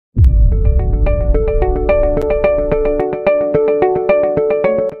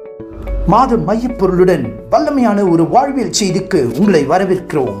மாத மையப்பொருளுடன் வல்லமையான ஒரு வாழ்வியல் செய்திக்கு உங்களை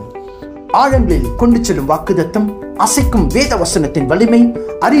வரவேற்கிறோம். ஆழங்களில் கொண்டு செல்லும் வாக்குதத்தம், அசைக்கும் வேத வசனத்தின் வலிமை,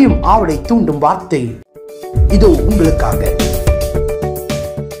 அறியும் ஆவலை தூண்டும் வார்த்தை இதோ உங்களுக்காக.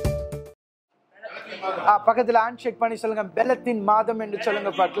 பக்கத்துல ஹேண்ட் ஷேக் பண்ணி சொல்லுங்க, பெலத்தின் மாதம் என்று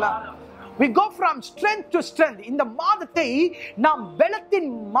சொல்லுங்க பார்க்கலாம். We go from strength to strength. இந்த மாதத்தை நாம் பெலத்தின்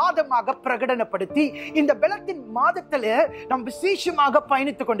மாதமாக பிரகடனப்படுத்தி இந்த பெலத்தின் மாதத்துல நாம் விசேஷமாக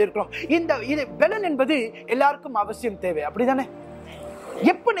பயணித்துக் கொண்டிருக்கிறோம். இந்த பெலன் என்பது எல்லாருக்கும் அவசியம் தேவை, அப்படிதானே?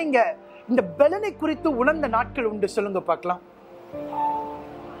 எப்ப நீங்க இந்த பெலனை குறித்து உணர்ந்த நாட்கள் உண்டு சொல்லுங்க பார்க்கலாம்.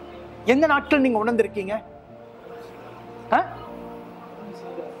 எந்த நாட்கள் நீங்க உணர்ந்திருக்கீங்க?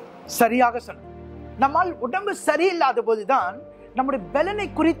 சரியாக சொல்லுங்க. நம்மால் உடம்பு சரியில்லாத போதுதான் நம்முடைய பலனை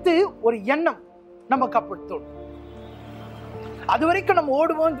குறித்து ஒரு எண்ணம் நமக்கு அப்படும். அது வரைக்கும் நம்ம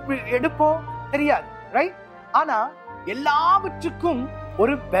ஓடுவோம், எடுப்போம், தெரியாது, ரைட்? ஆனா எல்லாவற்றுக்கும்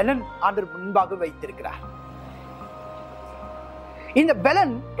ஒரு பலன் ஆண்டவர் முன்பாக வைத்திருக்கிறார். இந்த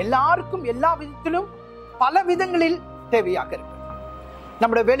பலன் எல்லாருக்கும் எல்லா விதத்திலும் பல விதங்களில் தேவையாக இருக்கு.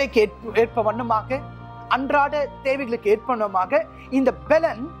 நம்முடைய வேலைக்கு ஏற்ப வண்ணமாக, அன்றாட தேவைகளுக்கு ஏற்ப வண்ணமாக இந்த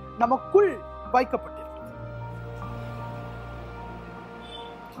பலன் நமக்குள் வைக்கப்பட்டிருக்கு.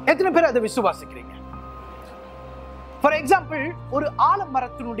 எத்தனை பேர் அதை விசுவாசிக்கிறீங்க? ஃபார் எக்ஸாம்பிள், ஒரு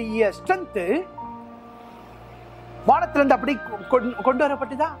ஆலமரத்தினுடைய ஸ்ட்ரென்த் வானத்திலிருந்து அப்படி கொண்டு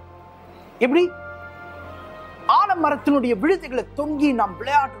வரப்பட்டதா? எப்படி? ஆலமரத்தினுடைய விழுதுகளை தொங்கி நாம்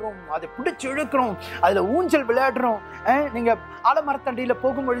விளையாடுறோம், அதை பிடிச்சு இழுக்கிறோம், அதுல ஊஞ்சல் விளையாடுறோம். நீங்க ஆலமரத்தண்டியில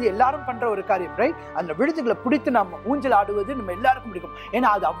போகும்பொழுது எல்லாரும் பண்ற ஒரு காரியம், ரைட்? அந்த விழுதுகளை பிடித்து நாம் ஊஞ்சல் ஆடுவது நம்ம எல்லாருக்கும் பிடிக்கும்.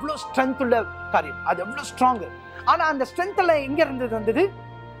 ஏன்னா அது அவ்வளவு ஸ்ட்ரென்த் உள்ள காரியம், அது அவ்வளவு ஸ்ட்ராங். ஆனா அந்த ஸ்ட்ரென்த் எல்லாம் எங்க இருந்து வந்தது?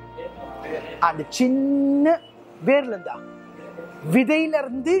 அந்த சின்ன வேர்ல இருந்தா, விதையில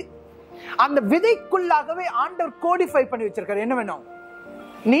இருந்து. அந்த விதைக்குள்ளாகவே ஆண்டவர் கோடிஃபை பண்ணி வச்சிருக்காரு. என்ன வேணும்?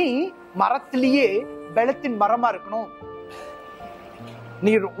 நீ மரத்திலேயே பலத்தின் மரமா இருக்கணும்,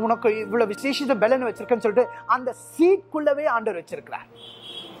 நீ உனக்கு இவ்வளவு விசேஷ பலன் வச்சிருக்கன்னு சொல்லிட்டு அந்த சீட்குள்ளவே ஆண்டவர் வச்சிருக்கிறார்.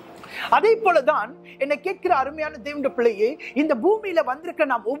 அதே போலதான் என்னை கேட்கிற அருமையான தேவனுடைய பிள்ளையே, இந்த பூமியில வந்திருக்க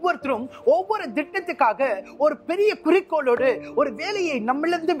நாம் ஒவ்வொருத்தரும் ஒவ்வொரு திட்டத்துக்காக ஒரு பெரிய குறிக்கோளோடு ஒரு வேலையை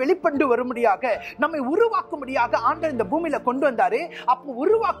நம்மிலிருந்து வெளிப்பண்டு வரும்படியாக, நம்மை உருவாக்கும்படியாக ஆண்டவர் இந்த பூமியில கொண்டு வந்தாரு. அப்போ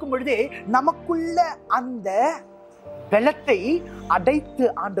உருவாக்கும் பொழுதே நமக்குள்ள அந்த பலத்தை அடைத்து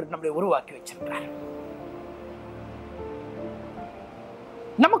ஆண்டவர் நம்மளை உருவாக்கி வச்சிருக்கிறார்.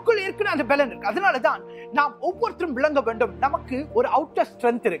 நமக்குள் இருக்கிற அந்த பலன் இருக்கு. அதனாலதான் நாம் ஒவ்வொருத்தரும் விளங்க வேண்டும். நமக்கு ஒரு அவுட்டர்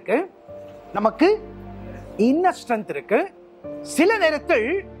ஸ்ட்ரென்த் இருக்கு, நமக்கு இன்னர் ஸ்ட்ரென்த் இருக்கு. சில நேரத்தில்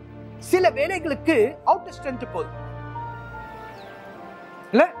சில வேலைகளுக்கு அவுட்டர் ஸ்ட்ரென்த் போதும்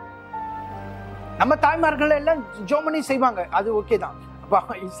இல்ல? நம்ம தாய்மார்கள் எல்லாம் ஜோமனி செய்வாங்க, அது ஓகே தான்.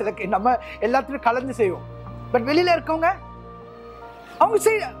 சில நம்ம எல்லாத்துலயும் கலந்து செய்வோம். பட் வெளியில இருக்கவங்க அவங்க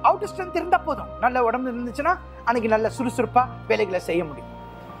அவுட்டர் ஸ்ட்ரென்த் இருந்தா போதும். நல்ல உடம்பு இருந்துச்சுன்னா அன்னைக்கு நல்ல சுறுசுறுப்பா வேலைகளை செய்ய முடியும்.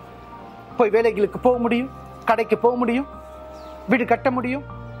 போய் வேலைகளுக்கு போக முடியும், கடைக்கு போக முடியும், வீடு கட்ட முடியும்,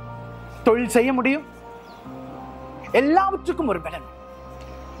 தொழில் செய்ய முடியும். எல்லாவற்றுக்கும் ஒரு பலன்.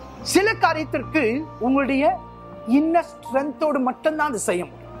 சில காரியத்திற்கு உங்களுடைய இன்னர் ஸ்ட்ரென்த்தோடு மட்டும்தான் அது செய்ய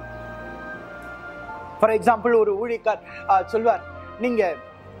முடியும். ஃபார் எக்ஸாம்பிள், ஒரு ஊழியக்கார் சொல்வார், நீங்க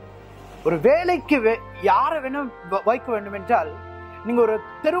ஒரு வேலைக்கு யாரை வேணும் வைக்க வேண்டும் என்றால், நீங்க ஒரு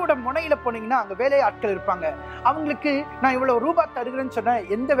தெருவோட முனையில போனீங்கன்னா அங்க வேலை ஆட்கள் இருப்பாங்க. அவங்களுக்கு நான் இவ்வளவு ரூபாய் தருகிறேன்னு சொன்னா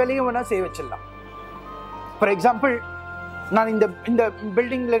எந்த வேலையும் வேணா செய்ய வச்சிடலாம். ஃபார் எக்ஸாம்பிள், நான் இந்த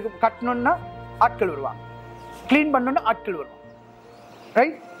பில்டிங்ல கட்டணும்னா ஆட்கள் வருவாங்க, கிளீன் பண்ணணும்னா ஆட்கள் வருவாங்க,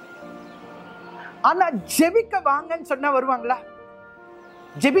 ரைட்? ஆனா ஜெபிக்க வாங்கன்னு சொன்னா வருவாங்களா?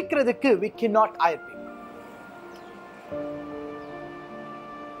 ஜெபிக்கிறதுக்கு we cannot hire people.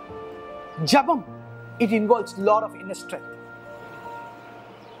 ஜெபம், it involves lot of inner strength.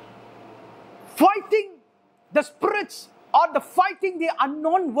 Fighting the spirits or fighting the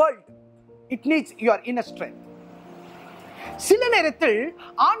unknown world, it needs your inner strength. சில நேரத்தில்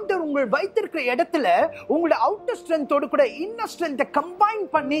ஆண்டவர் உங்கள் வைத்திருக்கிற இடத்துல உங்களுடைய அவுட்டர் ஸ்ட்ரென்த்தோடு கூட இன்னர் ஸ்ட்ரென்த்தை கம்பைன்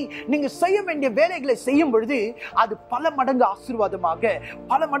பண்ணி நீங்க செய்ய வேண்டிய வேலைகளை செய்யும் பொழுது அது பல மடங்கு ஆசீர்வாதமாக,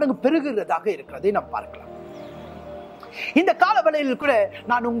 பல மடங்கு பெருகுகிறதாக இருக்கிறதை நாம் பார்க்கலாம். இந்த காலவெளியில் கூட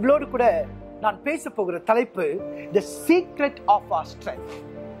நான் உங்களோடு கூட நான் பேச போகிற தலைப்பு the secret of our strength.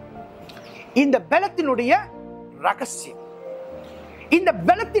 இந்த பலத்தினுடைய ரகசியம். இந்த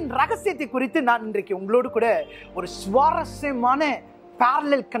பலத்தின் ரகசியத்தை குறித்து நான் இன்றைக்கு உங்களோடு கூட ஒரு சுவாரஸ்யமான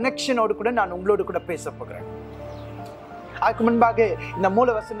parallel கனெக்ஷனோடு கூட நான் உங்களோடு கூட பேச போகிறேன். அதுக்கு முன்பாக இந்த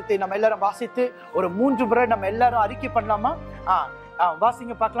மூல வசனத்தை நம்ம எல்லாரும் வாசித்து ஒரு 3 முறை நம்ம எல்லாரும் அறிக்கை பண்ணலாமா?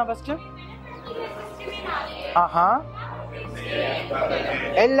 வாசிங்க பார்க்கலாம். ஃபர்ஸ்ட்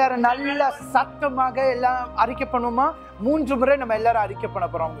எல்லாரும் நல்ல சத்தமாக எல்லாம் அறிக்கை பண்ணுவோமா? 3 முறை நம்ம எல்லாரும் அறிக்கை பண்ண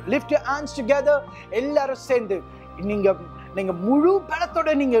போறோம். Lift your hands together. எல்லாரும் சேர்ந்து நீங்க முழு பலத்தோட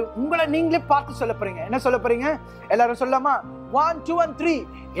நீங்க உங்களை நீங்களே பார்த்து சொல்ல போறீங்க. என்ன சொல்ல போறீங்க? எல்லாரும் சொல்லலாமா? 1 2 and 3.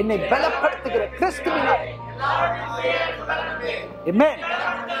 என்னை பலப்படுத்துகிற கிறிஸ்துவினாலே. ஆமென்.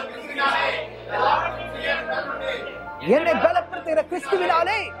 என்னை பலப்படுத்துகிற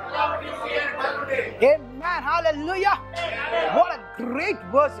கிறிஸ்துவினாலே. Amen. Hallelujah. What a great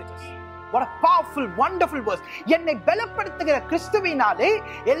verse it is. What a powerful, wonderful verse. என்னை பலப்படுத்துகிற கிறிஸ்துவினாலே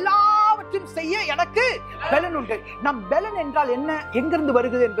எல்லாவற்றையும் செய்ய எனக்கு பலன் உண்டு. நம் பலன் என்றால் என்ன, எங்கிருந்து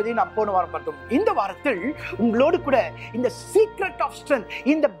வருகிறது என்பதை நாம் போன வாரம் பார்த்தோம். இந்த வாரத்தில் உங்களோடு கூட இந்த சீக்ரெட் ஆஃப் ஸ்ட்ரென்த்,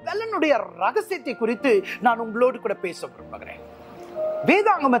 இந்த பலனுடைய ரகசியத்தை குறித்து நான் உங்களோடு கூட பேச விரும்புகிறேன்.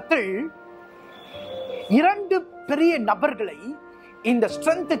 வேதாகமத்தில் 2 பெரிய நபர்களை இந்த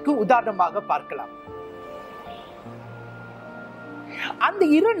ஸ்ட்ரென்த்துக்கு உதாரணமாக பார்க்கலாம். அந்த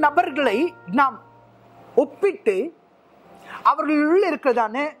 2 நபர்களை நாம் ஒப்பிட்டு அவர்களுள்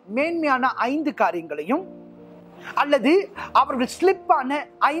இருக்கிறதான மேன்மையான 5 காரியங்களையும் அல்லது அவர்கள் ஸ்லிப்பான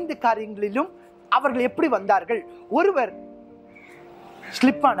 5 காரியங்களிலும் அவர்கள் எப்படி வந்தார்கள். ஒருவர்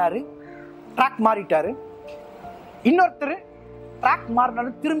ஸ்லிப் ஆனாரு, ட்ராக் மாறிட்டாரு. இன்னொருத்தர் ட்ராக்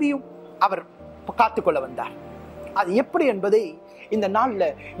மாறினாலும் திரும்பியும் அவர் காத்துக்கொள்ள வந்தார். அது எப்படி என்பதை இந்த நாள்ல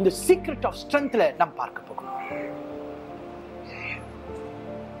இந்த சீக்ரெட் ஆஃப் ஸ்ட்ரென்த்ல நாம் பார்க்க போகிறோம்.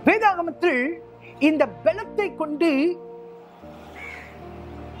 வேதாகமத்தில் இந்த பலத்தை கொண்டு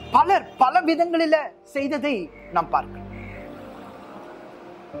பலர் பல விதங்களில செய்ததை நாம் பார்க்கிறோம்.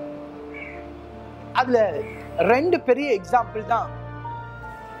 அதுல 2 பெரிய எக்ஸாம்பிள் தான்.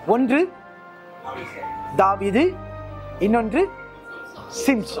 ஒன்று தாவீது, இன்னொன்று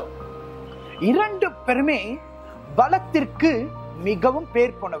சிம்சோன். 2 பேருமே பலத்திற்கு மிகவும்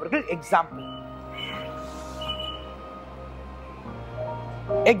பேர் போனவர்கள்.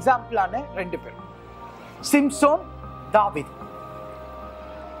 எக்ஸாம்பிளான 2 பேர் சிம்சோன், தாவீது.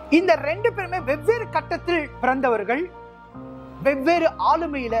 இந்த 2 பேருமே வெவ்வேறு கட்டத்தில் பிறந்தவர்கள், வெவ்வேறு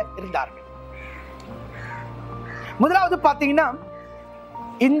ஆளுமையில இருந்தார்கள். முதலாவது பாத்தீங்கன்னா,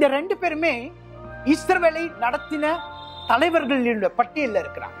 இந்த 2 பேருமே இஸ்ரவேலை நடத்தின தலைவர்களுடைய பட்டியலில்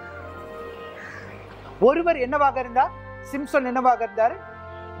இருக்கிறார். ஒருவர் என்னவாக இருந்தார்? சிம்சோன் என்னவாக இருந்தார்?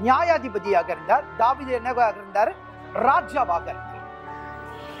 நியாயாதிபதியாக இருந்தார். தாவீது என்னவாக இருந்தார்? ராஜாவாக இருந்தார்.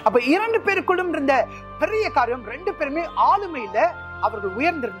 அப்ப 2 பேருக்குள்ளும் இருந்த பெரிய காரியம், 2 பேருமே ஆளுமையில அவர்கள்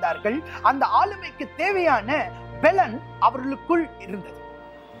உயர்ந்திருந்தார்கள். அந்த ஆளுமைக்கு தேவையான பலன் அவர்களுக்குள் இருந்தது.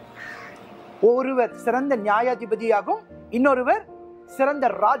 ஒருவர் சிறந்த நியாயாதிபதியாகவும் இன்னொருவர் சிறந்த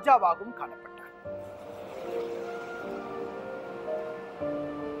ராஜாவாகவும் காணப்பட்டார்.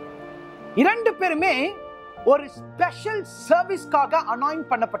 2 பேருமே ஒரு ஸ்பெஷல் சர்வீஸ்க்காக அனாயிண்ட்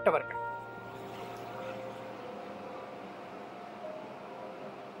பண்ணப்பட்டவர்கள்.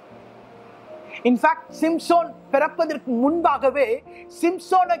 இன்ஃபேக்ட் சிம்சோன் பிறப்பதற்கு முன்பாகவே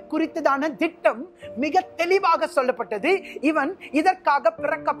சிம்சோனை குறித்ததான திட்டம் மிக தெளிவாக சொல்லப்பட்டது. இவன் இதற்காக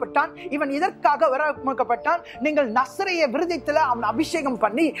பிறக்கப்பட்டான், இவன் இதற்காக வரப்பட்டான். நீங்கள் நசரேய விரதத்துல அவன் அபிஷேகம்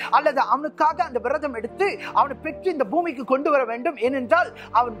பண்ணி அல்லது அவனுக்காக அந்த விரதம் எடுத்து அவனை பெற்று இந்த பூமிக்கு கொண்டு வர வேண்டும். ஏனென்றால்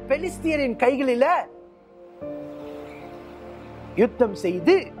அவன் பெலிஸ்தியரின் கைகளில யுத்தம்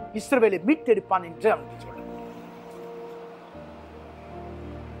செய்து இஸ்ரவேலை மீட்டெடுப்பான் என்று அவன் சொல்றான்.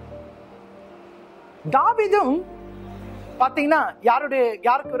 தாவீதும் பாத்தீங்கன்னா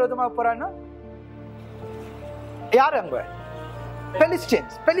யாருக்கு விரோதமாக போறான்னா, யாரு அங்க?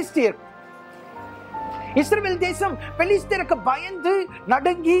 பெலிஸ்தியர். இஸ்ரவேல் தேசம் பெலிஸ்தியருக்கு பயந்து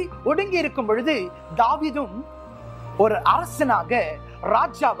நடுங்கி ஒடுங்கி இருக்கும் பொழுது தாவீதும் ஒரு அரசனாக,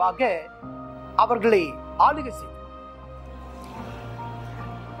 ராஜாவாக அவர்களை ஆளுகை செய்தார்.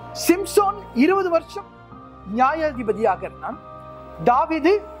 சிம்சோன் 20 வருஷம் நியாயாதிபதியாக இருந்தான்.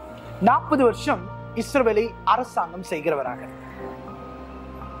 தாவீது 40 வருஷம் இஸ்ரவேலை அரசாங்கம் செய்கிறவராக.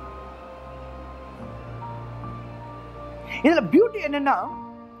 இதுல பியூட்டி என்னன்னா,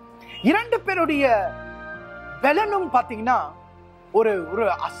 2 பேருடைய பலனும் பாத்தீங்கன்னா ஒரு ஒரு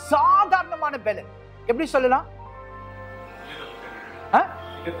அசாதாரணமான பலன். எப்படி சொல்லலாம்?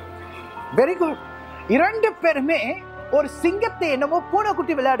 Very good. 2 பேருமே ஒரு சிங்கத்தை என்னமோ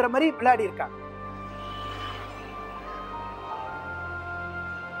பூனைக்குட்டி விளையாடுற மாதிரி விளையாடி இருக்காங்க.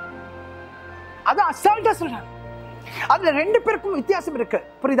 அது அசால்ட்டா சொல்றாங்க. அதுல 2 பேருக்கும் வித்தியாசம் இருக்கு,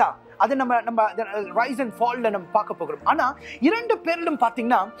 புரியுதா? அது நம்ம ரைஸ் அண்ட் ஃபால்ல நம்ம பார்க்க போகிறோம். ஆனா 2 பேரிலும்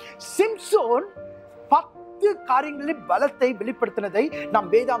பாத்தீங்கன்னா சிம்சோன் 10 காரியங்களில் பலத்தை வெளிப்படுத்தினதை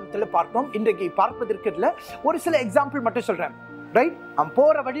நாம் வேதாகமத்துல பார்ப்போம். இன்றைக்கு பார்ப்பதற்கு இல்ல, ஒரு சில எக்ஸாம்பிள் மட்டும் சொல்றேன். ரைட்? அவன்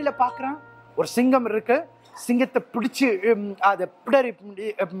போற வழியில பாக்குறான், ஒரு சிங்கம் இருக்கு. சிங்கத்தை பிடிச்சு அதை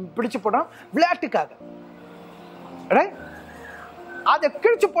பிடிச்சு போடுறான் விளையாட்டுக்காக. ரைட்? அதை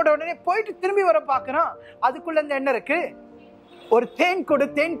கிழிச்சு போட்ட உடனே போயிட்டு திரும்பி வர பாக்குறான். அதுக்குள்ள என்ன இருக்கு? ஒரு தேன் கொடு,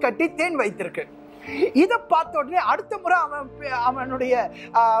 தேன் கட்டி தேன் வைத்திருக்கு. இதை பார்த்த உடனே அடுத்த முறை அவனுடைய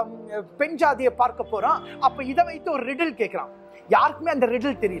பெண் ஜாதியை பார்க்க போறான். அப்ப இதை வைத்து ஒரு ரிடில் கேட்கிறான். யாருக்குமே அந்த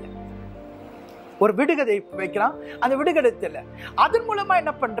ரிடில் தெரியல. ஒரு விடுகதை வைக்கிறான், அந்த விடுகதை தெரியல. அதன் மூலமா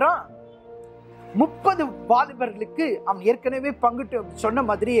என்ன பண்றான்? 30 வாலிபர்களுக்கு அவன் ஏற்கனவே பங்கிட்டு சொன்ன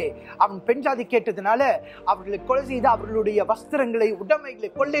மாதிரியே அவன் பெண் ஜாதி கேட்டதுனால அவர்களை கொலை செய்து அவர்களுடைய வஸ்திரங்களை, உடைமைகளை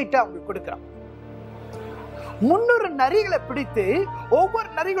கொள்ளையிட்டு அவங்களுக்கு கொடுக்கிறான். 300 நரிகளை பிடித்து ஒவ்வொரு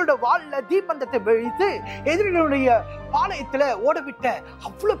நரிகளோட வால்ல தீபந்தத்தை வைத்து எதிரிகளுடைய பாளையத்துல ஓடவிட்ட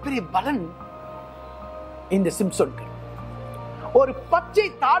அவ்வளவு பெரிய பலன் இந்த சிம்சோனுக்கு. ஒரு பச்சை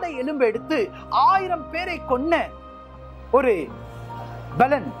தாடை எலும்பு எடுத்து 1000 பேரை கொன்ன ஒரு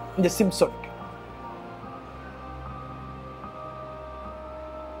பலன் இந்த சிம்சோனுக்கு.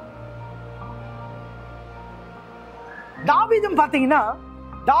 தாவீதும் பாத்தீங்கன்னா,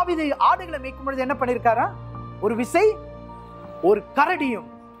 தாவீது ஆடுகளை மேய்க்கும் பொழுது என்ன பண்ணிருக்காரா? ஒரு விசை ஒரு கரடியும்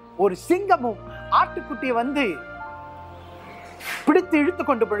ஒரு சிங்கமும் ஆட்டுக்குட்டியை வந்து பிடித்து இழுத்து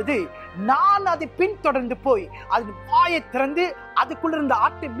கொண்ட பொழுது நான் அதை பின்தொடர்ந்து போய் அது வாயை திறந்து அதுக்குள்ள இருந்த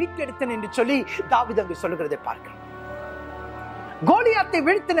ஆட்டை மீட்டெடுத்தேன் என்று சொல்லி தாவீது அங்கு சொல்லுகிறதை பார்க்கிறேன். கோலியாத்தை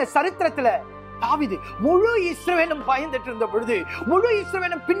வீழ்த்தின சரித்திரத்துல தாவீது முழு இஸ்ரவேலும் பயந்துட்டு இருந்த பொழுது, முழு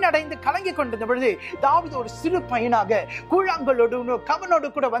இஸ்ரவேலும் பின்னடைந்து கலங்கி கொண்டிருந்த பொழுது, தாவீது ஒரு சிறு பையனாக கூழாங்கலோடு கவனோடு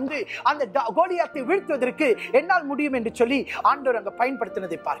கூட வந்து அந்த கோலியாத்தை வீழ்த்துவதற்கு என்னால் முடியும் என்று சொல்லி ஆண்டவர் அங்க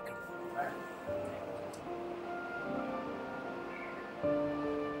பயன்படுத்தினதை பார்க்கிறோம்.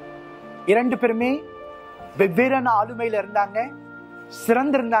 இரண்டு பேருமே வெவ்வேறான ஆளுமையில இருந்தாங்க,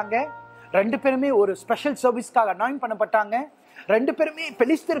 சிறந்திருந்தாங்க. 2 பேருமே ஒரு ஸ்பெஷல் சர்வீஸ்க்காக அனாயின்ட் பண்ணப்பட்டாங்க. 2 பேருமே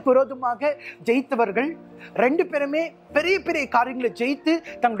பெலிஸ்தருக்கு விரோதமாக ஜெயித்தவர்கள். 2 பேருமே பெரிய பெரிய காரியங்களை ஜெயித்து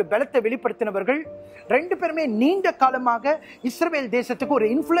தங்களுடைய பலத்தை வெளிப்படுத்தினவர்கள். 2 பேருமே நீண்ட காலமாக இஸ்ரவேல் தேசத்துக்கு ஒரு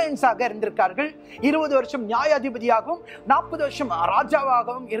இன்ஃப்ளூயன்ஸாக இருந்திருக்கார்கள். 20 வருஷம் நியாயாதிபதியாகவும் 40 வருஷம்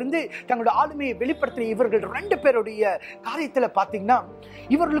ராஜாவாகவும் இருந்து தங்களுடைய ஆளுமையை வெளிப்படுத்தின இவர்கள் 2 பேருடைய காரியத்துல பாத்தீங்கன்னா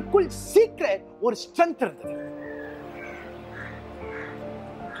இவர்களுக்குள் சீக்ரெட் ஒரு ஸ்ட்ரென்த் இருந்தது.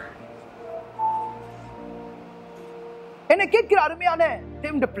 என்னை கேட்கிற அருமையான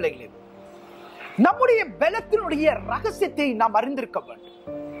தேவனுடைய பிள்ளைகளே, நம்முடைய பலத்தினுடைய ரகசியத்தை நாம் அறிந்திருக்க வேண்டும்.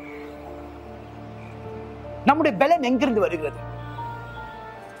 நம்முடைய பலன் எங்கிருந்து வருகிறது?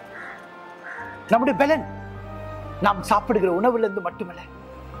 நம்முடைய பலன் நாம் சாப்பிடுகிற உணவிலிருந்து மட்டுமல்ல,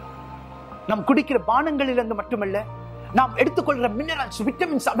 நாம் குடிக்கிற பானங்களிலிருந்து மட்டுமல்ல, நாம் எடுத்துக்கொள்கிற மினரல்ஸ்,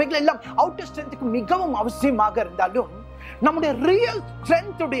 விட்டமின்ஸ், அவைகள் எல்லாம் அவுட்டர் ஸ்ட்ரென்த்துக்கு மிகவும் அவசியமாக இருந்தாலும் நம்முடைய ரியல்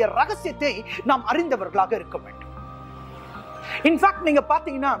ஸ்ட்ரென்த் உடைய ரகசியத்தை நாம் அறிந்தவர்களாக இருக்க வேண்டும். இன்ஃபேக்ட் நீங்க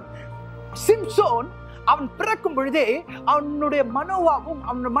பாத்தீங்கன்னா சிம்சோன் அவன் பிறக்கும் பொழுதே அவனுடைய மனோவாவும்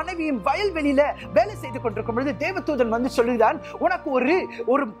அவனுடைய மனைவியும் வயல்வெளியில வேலை செய்து கொண்டிருக்கும் பொழுது தேவதூதன் வந்து சொல்லுகிறான், உனக்கு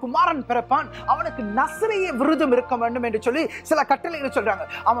ஒரு குமாரன் பிறப்பான், அவனுக்கு நசரேய விருதம் இருக்க வேண்டும் என்று சொல்லி சில கட்டளைகளை சொல்றாங்க.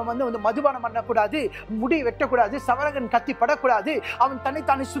 அவன் வந்து மதுபானம் பண்ணக்கூடாது, முடி வெட்டக்கூடாது, சவரகன் கத்தி படக்கூடாது, அவன்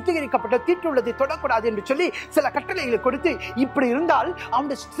தன்னைத்தானே சுத்திகரிக்கப்பட்ட தீட்டுள்ளதை தொடக்கூடாது என்று சொல்லி சில கட்டளைகளை கொடுத்து, இப்படி இருந்தால்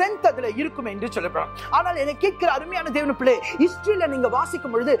அவனுடைய ஸ்ட்ரென்த் அதுல இருக்கும் என்று சொல்லப்படுறான். ஆனால் என்னை கேட்கிற அருமையான தேவனுடைய பிள்ளை, ஹிஸ்டரியில நீங்க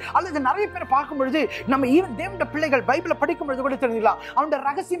வாசிக்கும் பொழுது அல்லது நிறைய பேர் பார்க்கும் பொழுது, நம்ம ஈவன் தேவனுடைய பிள்ளைகள் பைபிளை படிக்கும் பொழுது கூட தெரிஞ்சுக்கலாம், அவனுடைய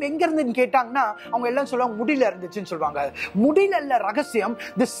ரகசியம் எங்க இருந்துன்னு கேட்டாங்கன்னா அவங்க எல்லாம் சொல்லுவாங்க முடியல இருந்துச்சுன்னு சொல்லுவாங்க. முடியல இல்ல ரகசியம்.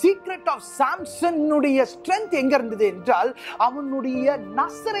 the secret of சாம்சனுடைய strength எங்க இருந்தது என்றால் அவனுடைய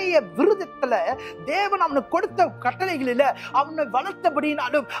நசரேய விருதத்துல தேவன் அவனுக்கு கொடுத்த கட்டளைகளில அவனை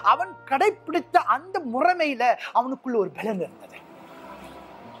வளர்த்தபடினாலும் அவன் கடைபிடித்த அந்த முறைமையில அவனுக்குள்ள ஒரு பலம் இருந்தது.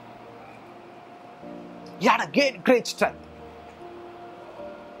 He had a great strength.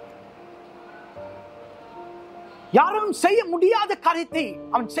 யாரும் செய்ய முடியாத காரியத்தை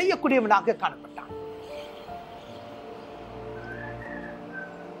அவன் செய்யக்கூடியவனாக காணப்பட்டான்.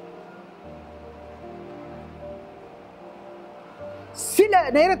 சில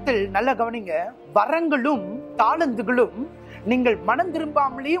நேரத்தில் நல்ல கவனிங்க, வரங்களும் தாளந்துகளும் நீங்கள் மனம்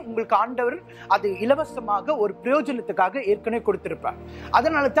திரும்பாமலே உங்களுக்கு ஆண்டவர் அது இலவசமாக ஒரு பிரயோஜனத்துக்காக ஏற்கனவே கொடுத்திருப்பார்.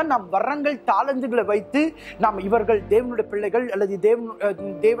 அதனால தான் நாம் வரங்கள் தாளந்துகளை வைத்து நாம் இவர்கள் தேவனுடைய பிள்ளைகள் அல்லது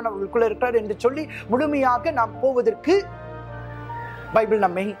தேவன் அவர்களுக்குள்ள இருக்கிறார் என்று சொல்லி முழுமையாக நாம் போவதற்கு பைபிள்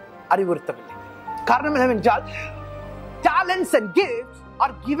நம்மை அறிவுறுத்தவில்லை. காரணம் என்னவென்றால் talents and gifts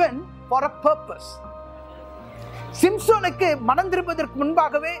are given for a purpose. சிம்சோனுக்கு மனம் திரும்புவதற்கு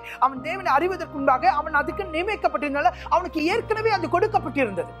முன்பாகவே அவன் தேவனை அறிவதற்கு முன்பாக அவன் அதுக்கு நியமிக்கப்பட்டிருந்தால அவனுக்கு ஏற்கனவே அது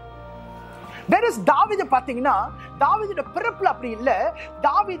கொடுக்கப்பட்டிருந்தது. Whereas தாவீது பாத்தீங்கன்னா, தாவீதுடைய பிறப்புல அப்படி இல்ல.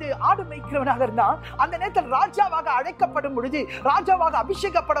 தாவீது ஆடு மேய்க்கிறவனாக இருந்தான். அந்த நேரத்தில் ராஜாவாக அழைக்கப்படும் பொழுது, ராஜாவாக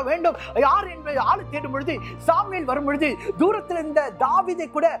அபிஷேகப்பட வேண்டும் யார் என்பதை ஆளு தேடும் பொழுது, சாமுவேல் வரும் பொழுது தூரத்தில் இருந்த தாவீதை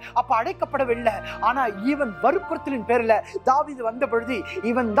கூட அப்ப அழைக்கப்படவில்லை. ஆனா இவன் வற்புறுத்தலின் பேர்ல தாவீது வந்த பொழுது,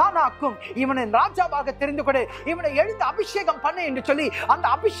 இவன் தான் ஆக்கும், இவனை ராஜாவாக தெரிந்து கொடு, இவனை எழுந்து அபிஷேகம் பண்ணு என்று சொல்லி அந்த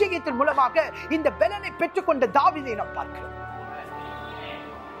அபிஷேகத்தின் மூலமாக இந்த பெலனை பெற்றுக்கொண்ட தாவீதை நாம் பார்க்கிறோம்.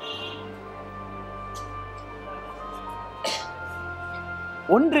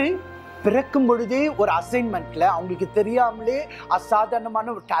 ஒன்று, பிறக்கும் பொழுதே ஒரு அசைன்மெண்ட்ல அவங்களுக்கு தெரியாமலே அசாதாரணமான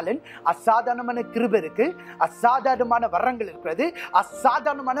ஒரு டேலண்ட், அசாதாரணமான கிருபை இருக்கு, அசாதாரணமான வரங்கள் இருக்கிறது,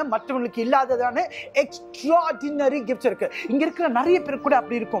 அசாதாரணமான மற்றவங்களுக்கு இல்லாததான எக்ஸ்ட்ராடினரி கிஃப்ட்ஸ் இருக்கு. இங்க இருக்கிற நிறைய பேர் கூட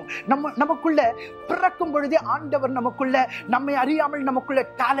அப்படி இருக்கும். நமக்குள்ள பிறக்கும் பொழுதே ஆண்டவர் நமக்குள்ள நம்மை அறியாமல் நமக்குள்ள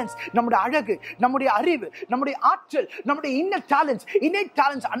டேலண்ட்ஸ், நம்முடைய அழகு, நம்முடைய அறிவு, நம்முடைய ஆற்றல், நம்முடைய இன்னர் டேலண்ட்ஸ், இன்னேட்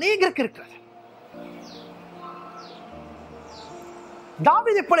டேலண்ட்ஸ் அநேகருக்கு இருக்கிறது.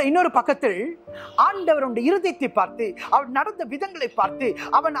 தாவீதை போல இன்னொரு பக்கத்தில் ஆண்டவருடைய இருதயத்தை பார்த்து, அவன் நடந்த விதங்களை பார்த்து,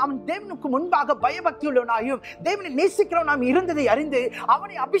 அவன் தேவனுக்கு முன்பாக பயபக்தி உள்ளவனாயும் தேவனை நேசிக்கிறவனாயும் இருந்ததை அறிந்து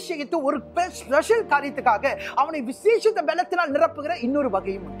அவனை அபிஷேகித்து ஒரு ஸ்பெஷல் காரியத்துக்காக அவனை விசேஷித்த பலத்தினால் நிரப்புகிற இன்னொரு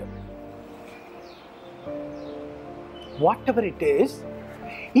வகையும் உண்டு. Whatever it is,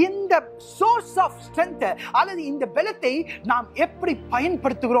 இந்த சோர்ஸ் ஆஃப் ஸ்ட்ரென்த் அல்லது இந்த பலத்தை நாம் எப்படி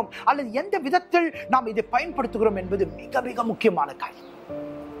பயன்படுத்துகிறோம் அல்லது எந்த விதத்தில் நாம் இதை பயன்படுத்துகிறோம் என்பது மிக மிக முக்கியமான காரியம்.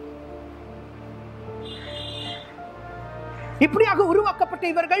 இப்படியாக உருவாக்கப்பட்ட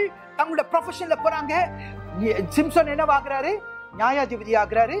இவர்கள் தங்களுடைய ப்ரொஃபஷன்ல போறாங்க. சிம்சன் என்னவாகிறாரு? நியாயாதிபதி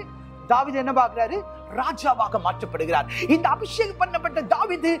ஆகிறாரு. தாவீது என்னவாகிறாரு? ராஜாவாக மாற்றப்படுகிறார். இந்த அபிஷேகம் பண்ணப்பட்ட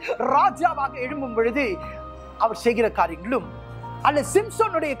தாவீது ராஜாவாக எழும்பும் பொழுது அவர் செய்கிற காரியங்களும் அல்ல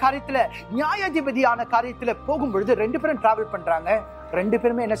சிம்சோனுடைய காரியத்துல நியாயாதிபதியான காரியத்துல போகும் பொழுது ரெண்டு பேரும் டிராவல் பண்றாங்க. ரெண்டு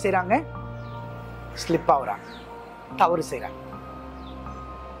பேருமே என்ன செய்யறாங்க? ஸ்லிப் ஆகுறாங்க, தவறு செய்யறாங்க.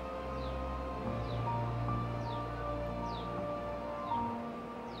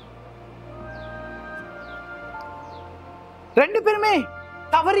 ரெண்டு பேருமே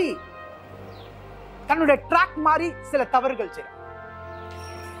தவறி தன்னுடைய ட்ராக் மாறி சில தவறுகள் செய்யறாங்க.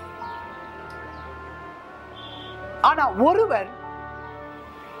 ஆனா ஒருவர்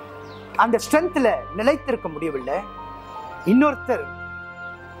அந்த ஸ்ட்ரென்த்ல நிலைத்திருக்க முடியவில்லை. இன்னொருத்தர்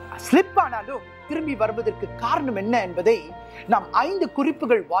ஸ்லிப் ஆனாலும் திரும்பி வருவதற்கு காரணம் என்ன என்பதை நாம் 5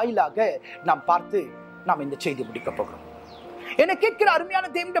 குறிப்புகள் வாயிலாக நாம் பார்த்து நாம் இந்த செய்தி முடிக்க போகிறோம். என கேட்கிற அருமையான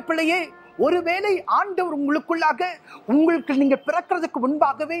தேவனுடைய பிள்ளையே, ஒருவேளை ஆண்டவர் உங்களுக்குள்ளாக உங்களுக்கு நீங்க பிறக்கிறதுக்கு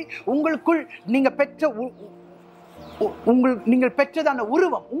முன்பாகவே உங்களுக்குள் நீங்கள் பெற்றதான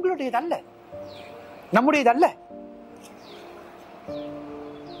உருவம் உங்களுடையதல்ல, நம்முடையதல்ல.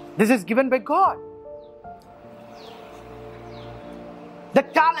 This is given by God. The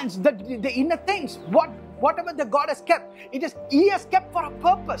talents, the inner things, whatever the God has kept, He has kept for a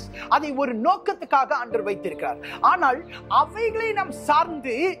purpose. அதை ஒரு நோக்கத்துக்காக ஆண்டவர் வைத்திருக்கிறார். ஆனால் அவைகளை நாம்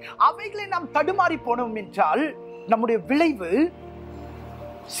சார்ந்து அவைகளை நாம் தடுமாறி போனோம் என்றால் நம்முடைய விளைவு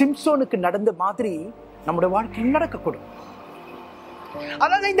சிம்சோனுக்கு நடந்த மாதிரி நம்முடைய வாழ்க்கையில் நடக்கக்கூடும்.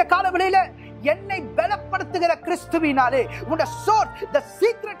 அதாவது இந்த காலவெளியில என்னை பலப்படுத்துகிற கிறிஸ்துவினாலே உங்களுடைய source, the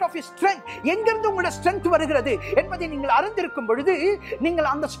secret of your strength, எங்கிருந்து உங்களுடைய ஸ்ட்ரென்த் வருகிறது என்பதை நீங்கள் அறிந்திருக்கும் பொழுது நீங்கள்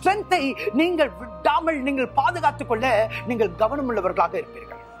அந்த ஸ்ட்ரென்த்தை நீங்கள் விடாமல் நீங்கள் பாதுகாத்துக் கொள்ள நீங்கள் கவனமுள்ளவர்களாக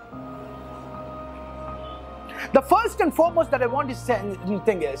இருப்பீர்கள். The first and foremost that I want to say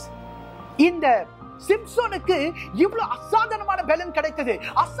thing is, இந்த சிம்சோனுக்கு இவ்வளவு அசாதாரணமான பலன் கிடைத்தது.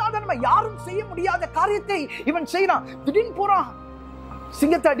 அசாதாரணமா யாரும் செய்ய முடியாத காரியத்தை இவன் செய்யறான். திடீர்னு போறான்,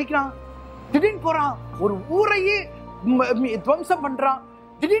 சிங்கத்தை அடிக்கிறான், திடீர்னு போறான், ஒரு ஊரையே துவம்சம் பண்றான்,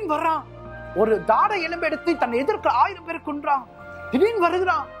 திடீர்னு வர்றான், ஒரு தாடை எலும்பு எடுத்து தன்னை எதிர்க்க 1000 பேர் கொன்றான், திடீர்னு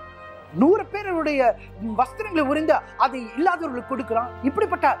வருகிறான், 100 பேருடைய வஸ்திரங்களை உரிந்து அதை இல்லாதவர்களுக்கு கொடுக்கிறான்.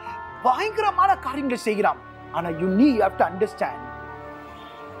 இப்படிப்பட்ட பயங்கரமான காரியங்களை செய்கிறான். ஆனா you have to understand,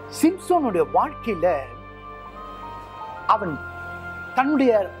 சிம்சோனுடைய வாழ்க்கையில அவன்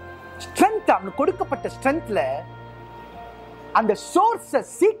தன்னுடைய ஸ்ட்ரென்த், அவனுக்கு கொடுக்கப்பட்ட ஸ்ட்ரென்த்ல அந்த சோர்ஸ்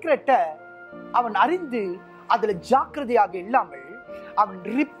சீக்ரெட்டை அவன் அறிந்து அதுல ஜாக்கிரதையாக இல்லாமல் அவன்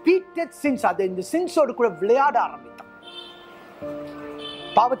ரிப்பீட்டட் சின்ஸ், அதை இந்த சின்ஸோடு கூட விளையாட ஆரம்பித்தான்.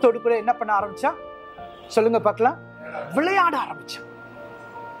 பாவத்தோடு கூட என்ன பண்ண ஆரம்பிச்சான்? சொல்லுங்க பார்க்கலாம். விளையாட ஆரம்பிச்சான்.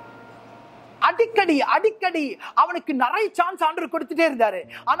 அடிக்கடி அடிக்கடி அவனுக்கு நிறைய சான்ஸ் ஆண்டவர் கொடுத்துட்டே இருந்தாரு.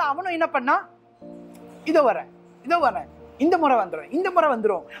 ஆனா அவனும் என்ன பண்ணா? இதோ வரேன், இந்த முறை வந்துடும், இந்த முறை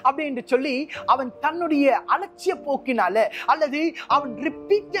வந்துடும் அப்படின்னு சொல்லி அவன் தன்னுடைய அலட்சிய போக்கினால அல்லது அவன்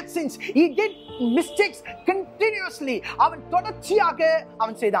repeated sins, he did mistakes continuously, அவன் தொடர்ச்சியாக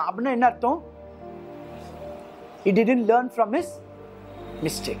அவன் செய்தான். அப்படின்னா என்ன அர்த்தம்? He didn't learn from his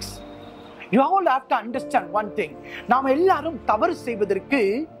mistakes. You all have to understand one thing. நாம் எல்லாரும் தவறு செய்வதற்கு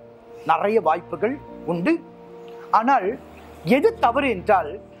நிறைய வாய்ப்புகள் உண்டு. ஆனால் எது தவறு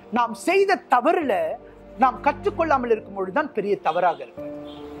என்றால், நாம் செய்த தவறுல நாம் கற்றுக்கொள்ளாமல் இருக்கும் பொழுதுதான் பெரிய தவறாக இருக்கு.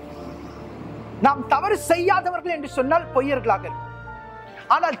 நாம் தவறு செய்யாதவர்கள் என்று சொன்னால் பொய்யர்களாக இருக்கும்.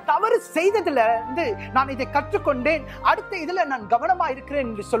 ஆனால் தவறு செய்ததுல இருந்து நான் இதை கற்றுக்கொண்டேன், அடுத்த இதுல நான் கவனமா இருக்கிறேன்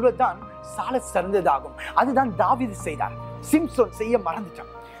என்று சொல்வதுதான் சால சிறந்ததாகும். அதுதான் தாவீது செய்தார். சிம்சோன் செய்ய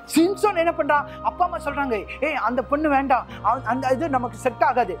மறந்துட்டான். சிம்சோன் என்ன பண்றான்? அப்பா அம்மா சொல்றாங்க, அந்த பொண்ணு வேண்டாம், அந்த இது நமக்கு செட்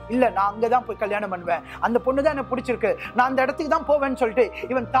ஆகாது, இல்ல நான் அங்கதான் போய் கல்யாணம் பண்ணுவேன், அந்த பொண்ணு தான் எனக்கு பிடிச்சிருக்கு, நான் அந்த இடத்துக்கு தான் போவேன்னு சொல்லிட்டு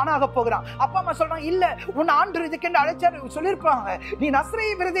இவன் தானாக போகிறான். அப்பா அம்மா சொல்றாங்க, இல்ல உன் ஆண்டவர் இதுக்கு அழைச்சாரு, சொல்லிருப்பாங்க, நீ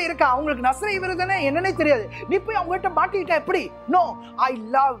நஸ்ரேய விருது இருக்க, அவங்களுக்கு நஸ்ரேய விருதுன்னு என்னன்னே தெரியாது, நீ போய் அவங்க கிட்ட மாட்டிக்கிட்ட எப்படி? நோ, ஐ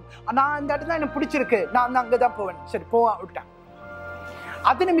லவ், நான் அந்த இடம் தான் எனக்கு பிடிச்சிருக்கு, நான் அங்கதான் போவேன். சரி போவா விட்டான்.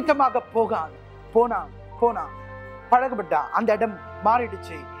 அது நிமித்தமாக போனான், பழகப்பட்டான். அந்த இடம்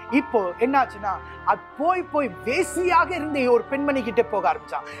மாறிடுச்சு. இப்போ என்னாச்சுன்னா, அது போய் வேசியாக இருந்த ஒரு பெண்மணி கிட்ட போக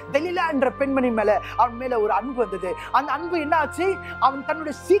ஆரம்பிச்சான். தெலிலா என்ற பெண்மணி மேல அவன் மேல ஒரு அன்பு வந்தது. அந்த அன்பு என்னாச்சு, அவன்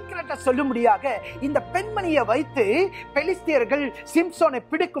தன்னுடைய சீக்கிரட்டை சொல்லும்படியாக இந்த பெண்மணியை வைத்து பெலிஸ்தியர்கள் சிம்சோனை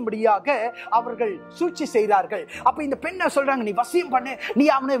பிடிக்கும்படியாக அவர்கள் சூழ்ச்சி செய்தார்கள். அப்ப இந்த பெண்ணை சொல்றாங்க, நீ வசியம் பண்ணு, நீ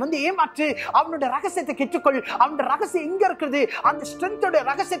அவனை ஏமாற்று, அவனோட ரகசியத்தை கெட்டுக்கொள், அவனோட ரகசியம் எங்க இருக்குது, அந்த ஸ்ட்ரென்த்தோட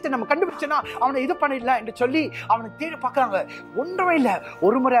ரகசியத்தை நம்ம கண்டுபிடிச்சோன்னா அவனை இது பண்ணிடலாம் என்று சொல்லி அவனை தேடி பார்க்கறாங்க. ஒன்றுமே இல்லை.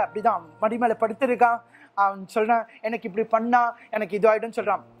 ஒரு முறை அப்படிதான் மடி மேல படுத்திருக்கான். அவன் சொல்றான், எனக்கு இப்படி பண்ணா எனக்கு இது ஆயிடும்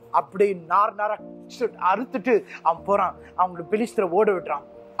சொல்றான். அப்படி நார அறுத்துட்டு அவன் போறான். அவங்க பெலிஸ்தரை ஓட விடுறான்.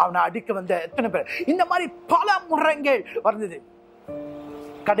 அவனை அடிக்க வந்த எத்தனை பேர், இந்த மாதிரி பல முறைகள் வந்தது.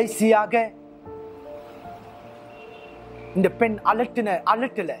 கடைசியாக இந்த பெண்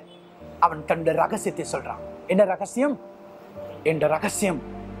அலட்டுல அவன் தன்னுடைய ரகசியத்தை சொல்றான். என்ன ரகசியம்? என்ற ரகசியம்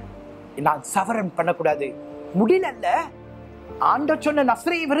நான் சவரன் பண்ணக்கூடாது. முடியல, ஆண்டவர் சொன்ன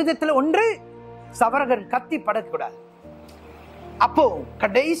நஸ்ரேய விருதத்துல ஒன்று, சவரகன் கத்தி படக்கூடாது. அப்போ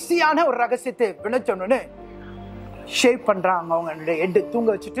கடைசியான ஒரு ரகசியத்தை விளைச்சொன்னு ஷேவ் பண்றாங்க. அவங்க ஹெட் தூங்க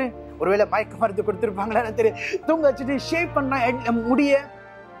வச்சுட்டு, ஒருவேளை மயக்க மருந்து கொடுத்திருப்பாங்களா தெரியும், தூங்க வச்சுட்டு ஷேவ் பண்றான் முடிய.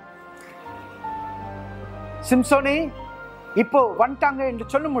 சிம்சோனே இப்போ வந்துட்டாங்க என்று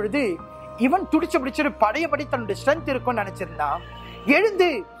சொல்லும் பொழுது இவன் துடிச்சு பிடிச்சிட்டு படையபடி தன்னுடைய ஸ்ட்ரென்த் இருக்கும்னு நினைச்சிருந்தான்.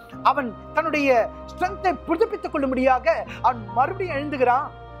 எழுந்து அவன் தன்னுடைய ஸ்ட்ரென்த்தை புதுப்பித்துக் கொள்ளும்படியாக அவன் மறுபடியும் எழுந்துகிறான்.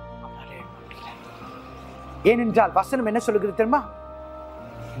 ஏனென்றால் வசனம் என்ன சொல்லுகிறது தெரியுமா?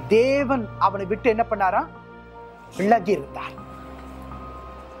 தேவன் அவனை விட்டு என்ன பண்ணாரா? விலகி இருந்தார்.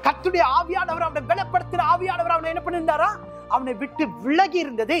 கர்த்தருடைய ஆவியானவர் அவனை பலப்படுத்தின ஆவியானவர் அவனை என்ன பண்ணிருந்தாரா? அவனை விட்டு விலகி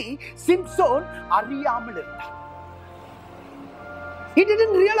இருந்ததை சிம்சோன் அறியாமல் இருந்தார். He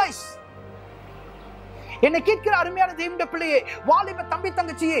didn't realize. என்னை கேட்கிற அருமையான தேவனுடைய பிள்ளையே, வாலிப தம்பி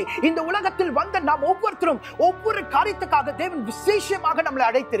தங்கச்சியே, இந்த உலகத்தில் வந்த நாம் ஒவ்வொருத்தரும் ஒவ்வொரு காரியத்துக்காக தேவன் விசேஷமாக நம்மளை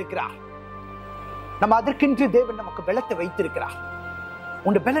அழைத்திருக்கிறார். நம்ம அதற்கென்று தேவன் நமக்கு பலத்தை வைத்திருக்கிறார்.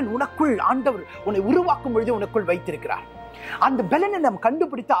 உன் பலன் உனக்குள் ஆண்டவர் உன்னை உருவாக்கும் பொழுது உனக்குள் வைத்திருக்கிறார். அந்த பலனை நாம்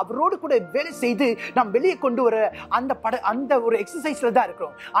கண்டுபிடித்து அவரோடு கூட வேலை செய்து நாம் வெளியே கொண்டு வர அந்த ஒரு எக்ஸசைஸ்ல தான்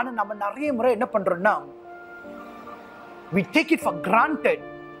இருக்கிறோம். ஆனா நம்ம நிறைய முறை என்ன பண்றோம்னா, we take it for granted.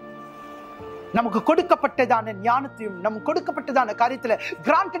 நமக்கு கொடுக்கப்பட்டதான ஞானத்தையும் நமக்கு கொடுக்கப்பட்டதான காரியத்துல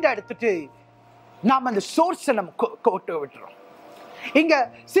கிராண்டடா எடுத்துட்டு நாம் அந்த சோர்ஸை நம்ம கோட்ட விட்டுறோம். இங்க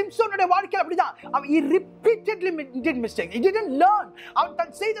சிம்சோனுடைய வாழ்க்கையில் அப்படிதான். அவன் he repeatedly did mistakes. He didn't learn. அவன்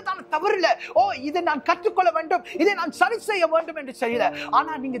தான் செய்ததான தவறுல, இதை நான் கற்றுக்கொள்ள வேண்டும், இதை நான் சரி செய்ய வேண்டும் என்று செய்யல.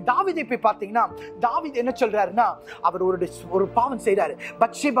 ஆனா நீங்க தாவீதை போய் பார்த்தீங்கன்னா, தாவீது என்ன சொல்றாருன்னா, அவர் ஒரு பாவம் செய்யறாரு.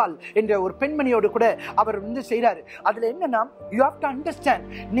 பத்ஷேபால் என்ற ஒரு பெண்மணியோடு கூட அவர் செய்யறாரு. அதுல என்னன்னா, you have to understand,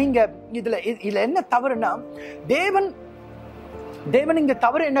 நீங்க இதுல என்ன தவறுனா, தேவன் இங்க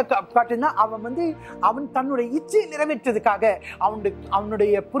தவறு என்ன காட்டுன்னா, அவன் தன்னுடைய இச்சையை நிறைவேற்றதுக்காக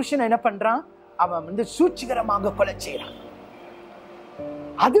அவனுடைய புருஷனை என்ன பண்றான்? அவன் சூழ்ச்சிகரமாக கொலை செய்யறான்.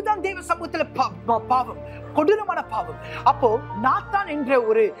 அதுதான் தேவ சமூகத்துல பாவம், கொடூரமான பாவம். அப்போ நாத்தான் என்ற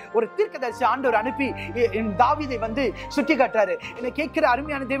ஒரு தீர்க்கதரிசி ஆண்டவர் அனுப்பி தாவீதை சுட்டி காட்டாரு. என்னை கேட்கிற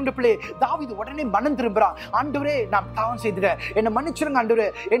அருமையான தேவனுடைய பிள்ளை, தாவீது உடனே மனம் திரும்புறான். ஆண்டவரே, நான் பாவம் செய்துறேன், என்னை மன்னிச்சிருங்க ஆண்டவரே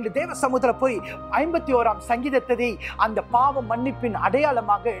என்று தேவ சமூகத்துல போய் 51ஆம் சங்கீதத்தை அந்த பாவ மன்னிப்பின்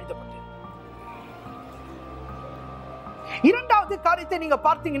அடையாளமாக எழுதப்பட்டது. இரண்டாவது காரியத்தை நீங்க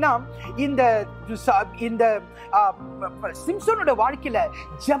பார்த்தீங்கன்னா, இந்த சிம்சோனோட வாழ்க்கையில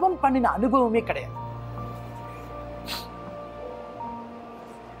ஜெபம் பண்ணின அனுபவமே கிடையாது.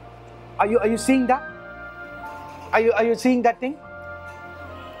 Are you seeing that? Are you seeing that thing?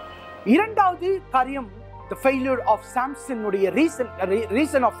 இரண்டாவது காரியம், the failure of Samson உடைய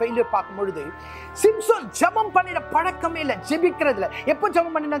reason of failure பார்க்கும் பொழுது, சிம்சோன் ஜெபம் பண்ணின பழக்கமே இல்லை, ஜெபிக்கிறதுல. எப்போ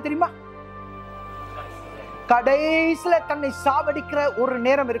ஜெபம் பண்ணினா தெரியுமா? கடைசியில தன்னை சாவடிக்கிற ஒரு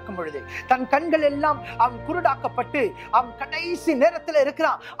நேரம் இருக்கும் பொழுது, தன் கண்கள் எல்லாம் அவன் குருடாக்கப்பட்டு அவன் கடைசி நேரத்துல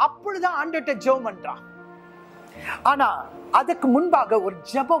இருக்கிறான். அப்பொழுதுதான் ஆண்டவர்ட்ட ஜெபம் பண்றான். ஆனா அதுக்கு முன்பாக ஒரு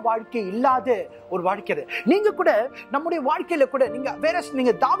ஜெப வாழ்க்கை இல்லாத ஒரு வாழ்க்கை. நீங்க கூட நம்முடைய வாழ்க்கையில கூட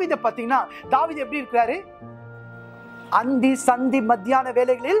நீங்க தாவீதை பாத்தீங்கன்னா, தாவீது எப்படி இருக்கிறாரு? அந்தி சந்தி மத்தியான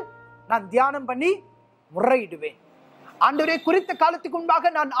வேளைகளில் நான் தியானம் பண்ணி முறையிடுவேன். ஆண்டவரே, குறித்த காலத்துக்கு முன்பாக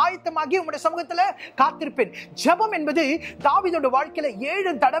நான் ஆயத்தமாகி உங்களுடைய சமூகத்துல காத்திருப்பேன். ஜெபம் என்பது தாவீதோட வாழ்க்கையில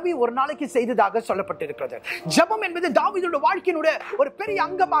 7 தடவை ஒரு நாளைக்கு செய்ததாக சொல்லப்பட்டிருக்கிறது. ஜெபம் என்பது தாவீதோட வாழ்க்கையினுடைய ஒரு பெரிய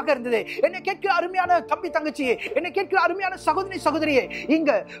அங்கமாக இருந்தது. என்னை கேட்கிற அருமையான தம்பி தங்கச்சியே, என்னை கேட்கிற அருமையான சகோதரியே,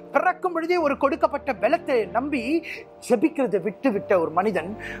 இங்க பிறக்கும் பொழுதே ஒரு கொடுக்கப்பட்ட பலத்தை நம்பி ஜெபிக்கிறதை விட்டு விட்ட ஒரு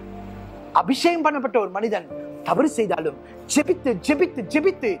மனிதன், அபிஷேகம் பண்ணப்பட்ட ஒரு மனிதன் தவறு செய்தாலும் ஜெபித்து ஜெபித்து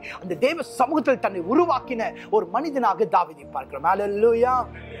ஜெபித்து அந்த தேவ சமூகத்தில் தன்னை உருவாக்கின ஒரு மனிதனாக தாவீதை பார்க்கிறோம். ஹல்லேலூயா.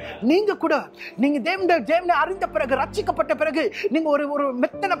 நீங்க கூட தேவனை அறிந்த பிறகு, ரட்சிக்கப்பட்ட பிறகு நீங்க ஒரு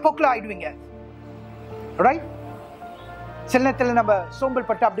மெத்தன போக்குல ஆயிடுவீங்க. ரைட்? சில நேரத்துல நம்ம சோம்பல்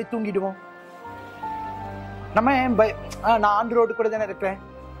பட்டு அப்படியே தூங்கிடுவோம். நம்ம நான் ஆண்டவரோடு கூட தானே இருக்கிறேன்,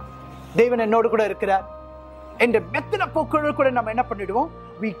 தேவன் என்னோடு கூட இருக்கிறார் என்ற மெத்தன போக்குல கூட நம்ம என்ன பண்ணிடுவோம்?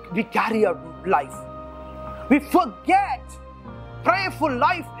 We carry our life. We forget prayerful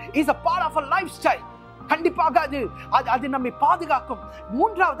life is a part of a lifestyle. கண்டிப்பாக அது நம்மை பாதுகாக்கும்.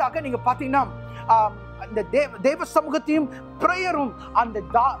 மூன்றாவதாக நீங்க பாத்தீங்கன்னா, அந்த தேவ சமூகத்தையும் பிரேயரும் அந்த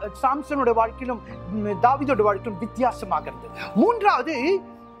சாம்சனோட வாழ்க்கையிலும் தாவீதோட வாழ்க்கையிலும் வித்தியாசமாக இருந்தது. மூன்றாவது,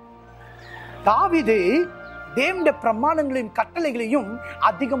 தாவீது தேவனுடைய பிரமாணங்களையும் கட்டளைகளையும்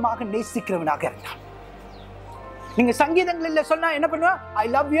அதிகமாக நேசிக்கிறவனாக இருந்தான். நீங்க சங்கீதங்களில் சொன்னா என்ன பண்ணுவா? I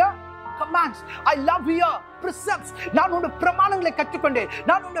love your commands, I love your precepts. நான் உங்களுடைய பிரமாணங்களை கற்றுக்கொண்டேன்,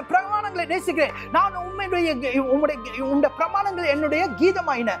 நான் உங்களுடைய பிரமாணங்களை நேசிக்கிறேன், நான் உங்களுடைய பிரமாணங்கள் என்னுடைய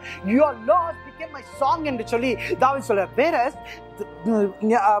கீதமாயின. Your laws became my song என்று சொல்லி தாவீது சொல்றார். வேறஸ்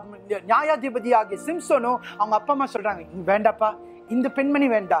நியாயாதிபதியாகிய சிம்சோனும் அவங்க அப்பா அம்மா சொல்றாங்க, வேண்டாப்பா, இந்த பெண்மணி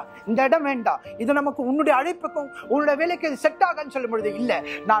வேண்டாம், இந்த இடம் வேண்டாம், இது நமக்கு உன்னுடைய அழைப்புக்கும் உன்னுடைய வேலைக்கு செட் ஆகான்னு சொல்லும் பொழுது, இல்ல,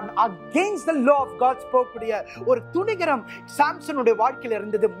 நான் against the law of God போகக்கூடிய ஒரு துணிகரம் சாம்சனுடைய வாழ்க்கையில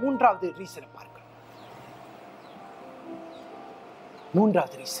இருந்தது. மூன்றாவது ரீசன் பார்க்கிறோம்.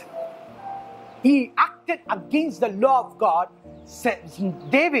 மூன்றாவது reason, he acted against the law of God.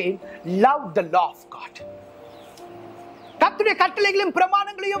 David loved the law of God. கர்த்தருடைய கட்டளைகளையும்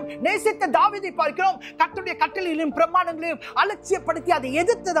பிரமாணங்களையும் நேசித்த தாவீதை பார்க்கிறோம். கர்த்தருடைய கட்டளைகளையும் பிரமாணங்களையும் அலட்சியப்படுத்தி அதை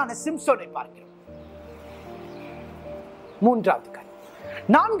எதிர்த்ததான சிம்சோனை பார்க்கிறோம். மூன்றாவது காரியம்.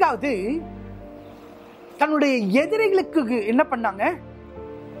 நான்காவது, தன்னுடைய எதிரிகளுக்கு என்ன பண்ணாங்க?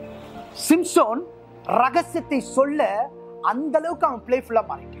 சிம்சோன் ரகசியத்தை சொல்ல அந்த அளவுக்கு அவன் பிளேஃபுல்லா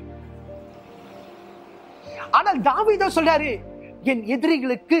மாறிட்டான். ஆனால் தாவீதோ சொல்றாரு, என்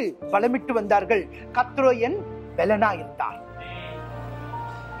எதிரிகளுக்கு பலமிட்டு வந்தார்கள், கர்த்தரோ என் பலனா இருந்தார்.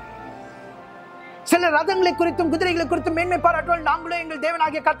 சில ரதங்களை குறித்தும் குதிரைகளை குறித்தும் மேன்மை பாராட்டுவோம், நாங்களும் எங்கள்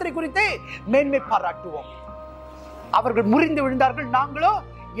தேவனாகிய கர்த்தரை குறித்து மேன்மை பாராட்டுவோம். அவர்கள் முறிந்து விழுந்தார்கள், நாங்களோ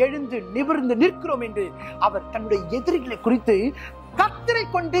எழுந்து நிமிர்ந்து நிற்கிறோம் என்று அவர் தன்னுடைய எதிரிகளை குறித்து கர்த்தரை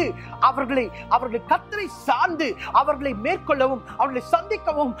கொண்டு அவர்களை கர்த்தரை சார்ந்து அவர்களை மேற்கொள்ளவும், அவர்களை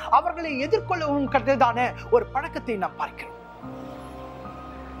சந்திக்கவும், அவர்களை எதிர்கொள்ளவும் கற்றதான ஒரு பழக்கத்தை நாம் பார்க்கிறோம்.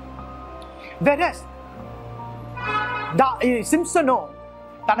 சிம்சனோ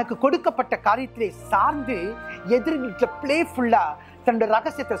தனக்கு கொடுக்கப்பட்ட காரியத்திலே சார்ந்து எதிரிகளுக்கு பிளேஃபுல்லா தன்னுடைய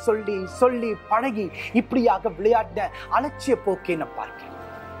ரகசியத்தை சொல்லி சொல்லி பழகி இப்படியாக விளையாடின அலட்சிய போக்கை நாம் பார்க்கிறோம்.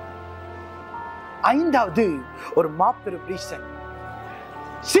 ஐந்தாவது ஒரு மாபெரும் ரீசன்,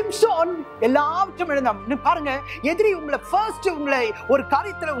 சிம்சோன் எல்லாவற்றும் எழுந்தாம். பாருங்க, எதிரி உங்களை ஒரு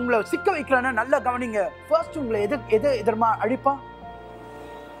காரியத்துல உங்களை சிக்க வைக்கிறான்னா நல்லா கவனிங்க. ஃபர்ஸ்ட் உங்களை எதிர்மா அழிப்பான்.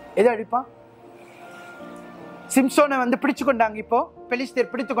 எதை அழிப்பான்? சிம்சோனை பிடிச்சு கொண்டாங்க. இப்போ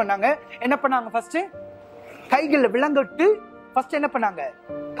பெலிஸ்தர் பிடித்து கொண்டாங்க. என்ன பண்ணாங்க? ஃபர்ஸ்ட் கைகளை விலங்கிட்டு ஃபர்ஸ்ட் என்ன பண்ணாங்க?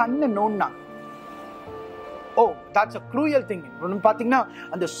 கண்ணை நோண்டாங்க. ஓ, that's a cruel thing. பாத்தீங்கன்னா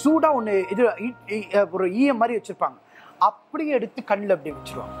அந்த சூடா ஒண்ணு இது ஒரு ஈய மாதிரி வச்சிருப்பாங்க, அப்படியே எடுத்து கண்ணில் அப்படி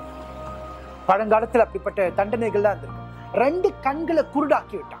வச்சிருவாங்க. பழங்காலத்துல அப்படிப்பட்ட தண்டனைகள்லாம் இருந்திருக்கு. 2 கண்களை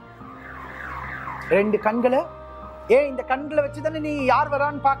குருடாக்கி விட்டாங்க. 2 கண்களை, இந்த கண்களை வச்சுதானே நீ யார்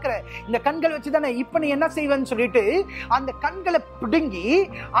வரான்னு பாக்குற, இந்த கண்களை வச்சுதானே இப்ப நீ என்ன செய்வன்னு சொல்லிட்டு அந்த கண்களை பிடுங்கி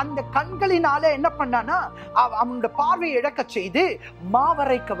அந்த கண்களினால என்ன பண்ணானா அவனோட பார்வையை இழக்க செய்து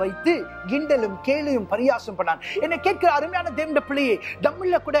மாவரைக்க வைத்து கிண்டலும் கேலியும் பரியாசம் பண்ணான். என்னை கேட்கிற அருமையான தேவனுடைய பிள்ளையே,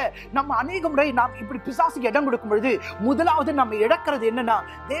 நம்மள கூட நம்ம அநேக முறை நாம் இப்படி பிசாசுக்கு இடம் கொடுக்கும் பொழுது முதலாவது நம்ம இழக்கிறது என்னன்னா,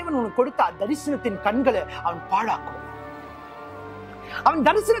 தேவன் உனக்கு கொடுத்த தரிசனத்தின் கண்களை அவன் பாழாக்கும். அவன்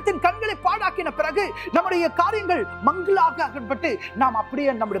தரிசனத்தின் கண்களை பாழாக்கின பிறகு நம்முடைய காரியங்கள் மங்களாக்கப்பட்டு நாம்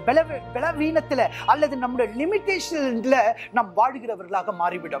அப்படியே நம்முடைய பலவீனத்துல அல்லது நம்முடைய லிமிட்டேஷன்ல நாம் வாழ்கிறவர்களாக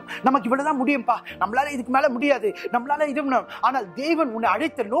மாறிவிடும். நமக்கு இவ்வளவுதான் முடியும்பா, நம்மளால இதுக்கு மேல முடியாது, நம்மளால இது. ஆனால் தேவன் உன்னை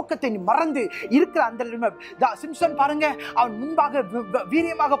அழைத்த நோக்கத்தை நீ மறந்து இருக்கிற அந்த சிம்சன் பாருங்க, அவன் முன்பாக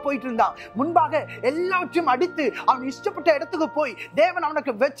வீரியமாக போயிட்டு இருந்தான். முன்பாக எல்லாவற்றையும் அடித்து அவன் இஷ்டப்பட்ட இடத்துக்கு போய் தேவன்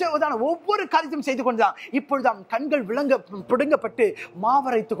அவனுக்கு வெச்சதான ஒவ்வொரு காரியத்தையும் செய்து கொண்டான். இப்பொழுது அவன் கண்கள் பிடுங்கப்பட்டு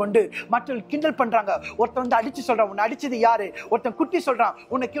மாவரைத்து கொண்டு மற்றவர்கள் கிண்டல் பண்றாங்க. ஒருத்தன் வந்து அடிச்சு சொல்றான், உன்னை அடிச்சது யாரு? ஒருத்தன் குட்டி சொல்றான்,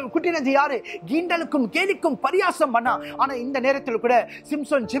 உன்னை குட்டினது யாரு? கிண்டலுக்கும் கேலிக்கும் பரியாசம் பண்ணா. ஆனா இந்த நேரத்தில் கூட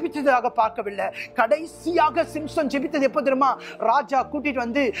சிம்சன் ஜெபித்ததாக பார்க்கவில்லை. கடைசியாக சிம்சன் ஜெபித்தது எப்போ தெரியுமா? ராஜா கூட்டிட்டு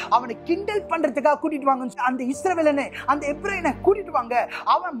வந்து அவனை கிண்டல் பண்றதுக்காக கூட்டிட்டு வாங்க. அந்த இஸ்ரவேலனை, அந்த எபிரேயனை கூட்டிட்டு வாங்க.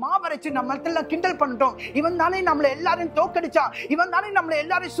 அவன் மாவரைச்சு நம்ம கிண்டல் பண்ணிட்டோம், இவன் தானே நம்மளை எல்லாரையும் தோக்கடிச்சான், இவன் தானே நம்மளை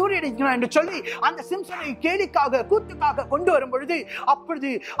எல்லாரையும் சூரியடிக்கிறான் என்று சொல்லி அந்த சிம்சனை கேலிக்காக கூத்துக்காக கொண்டு வரும் பொழுது, அப்பொழுது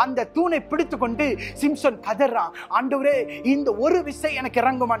அந்த தூணை பிடித்து கொண்டு சிம்சன் கதறான், ஆண்டவரே இந்த ஒரு விசை எனக்கு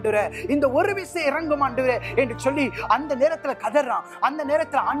இறங்கும் ஆண்டவரே, இந்த ஒரு விசை இறங்கும் ஆண்டவரே என்று சொல்லி அந்த நேரத்தில் கதறான். அந்த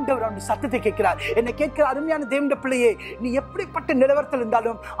நேரத்தில் ஆண்டவர் அவன் சத்தத்தை கேட்கிறார். என்னை கேட்கிற அருமையான தேவனுடைய பிள்ளையே, நீ எப்படிப்பட்ட நிலவரத்தில்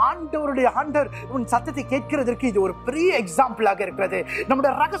இருந்தாலும் ஆண்டவர் உன் சத்தத்தை கேட்கிறதற்கு இது ஒரு பெரிய எக்ஸாம்பிளாக இருக்கிறது.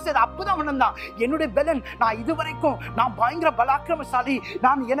 நம்முடைய ரகசியம் அப்பதான் உணர்ந்தான், என்னுடைய பலன், நான் இதுவரைக்கும் நான் பயங்கர பலாக்கிரமசாலி,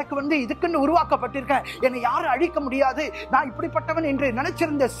 நான் எனக்கு வந்து இதுக்குன்னு உருவாக்கப்பட்டிருக்கேன், என்னை யாரும் அழிக்க முடியாது, நான் இப்படிப்பட்டவன் என்று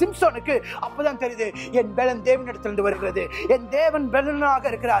நினைச்சிருந்த சிம்சோனுக்கு அப்பதான் தெரியுது, என் பலன் தேவனிடத்திலிருந்து வருகிறது, என் தேவன் பலனாக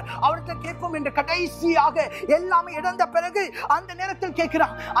இருக்கிறார், அவர்கிட்ட கேட்போம் என்று கடைசியாக எல்லாமே இழந்த பிறகு அந்த நேரத்தில்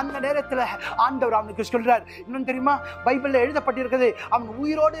கேட்கிறான். அந்த நேரத்தில் ஆண்டவர் அவனுக்கு சொல்றார், இன்னும் தெரியுமா, பைபிள்ல எழுதப்பட்டிருக்கிறது, அவன்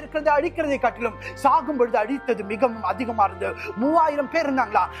உயிரோடு இருக்கிறதை அழிக்கிறதை காட்டிலும் சாகும் பொழுது அழித்தது மிகவும் அதிகமா இருந்தது. 3000 பேர்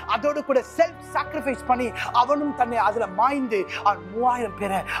இருந்தாங்களா, அதோடு கூட செல்ஃப் சாக்ரிஃபைஸ் பண்ணி அவனும் தன்னை அதுல மாய்ந்து அவன் 3000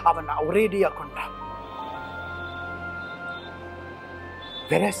 பேரை அவன் ஒரேடியா கொண்டான்.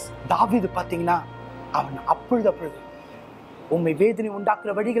 தாவீது பாத்தீங்கன்னா அவன் அப்பொழுது உண்மை வேதனை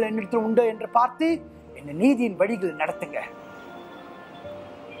உண்டாக்குற வழிகள் என்னிடத்தில் உண்டு என்று பார்த்து என்ன நீதியின் வழிகள் நடத்துங்க,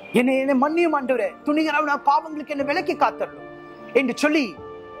 என்னை மன்னியும் ஆண்டவரே, துணிகரவன பாவங்களுக்கு என்ன விலக்கி காத்தரணும் என்று சொல்லி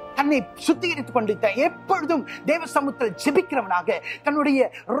தன்னை சுத்திகரித்துக் கொண்டிருந்த எப்பொழுதும் தேவ சமூகத்தில் ஜெபிக்கிறவனாக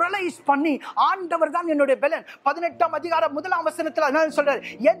தன்னுடைய ரியலைஸ் பண்ணி ஆண்டவர் தான் என்னுடைய பலன். 18ஆம் அதிகாரம் 1ஆம் வசனத்தில் சொல்றார்,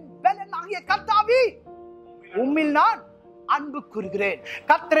 என் பலன் ஆகிய கர்த்தாவே உம்மில் நான் அன்பு கூறுகிறேன்.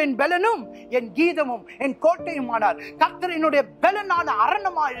 கர்த்தரின் பலனும் என் கீதமும் என் கோட்டையும் ஆனார், கர்த்தர் என்னுடைய பலனான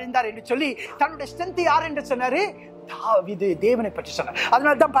அரண்மா இருந்தார் என்று சொல்லி தன்னுடைய ஸ்ட்ரென்த் யார் என்று சொன்னாரு? தாவீது தேவனை பற்றி சொன்னார்.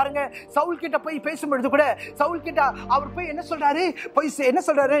 அதனால தான் பாருங்க, சவுல் கிட்ட போய் பேசும்பொழுது கூட சவுல் கிட்ட அவர் போய் என்ன சொல்றாரு? என்ன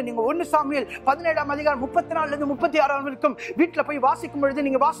சொல்றாரு? நீங்க 1 சாமுவேல் 17ஆம் அதிகாரம் 34 இருந்து 36 வரைக்கும் வீட்டுல போய் வாசிக்கும் பொழுது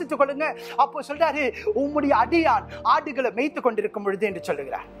நீங்க வாசித்துக் கொள்ளுங்க. அப்போ சொல்றாரு, உம்முடைய அடியான் ஆடுகளை மேய்த்து கொண்டிருக்கும் பொழுது என்று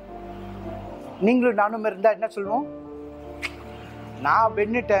சொல்லுகிறார். நீங்களும் நானும் இருந்தா என்ன சொல்லுவோம்? நான்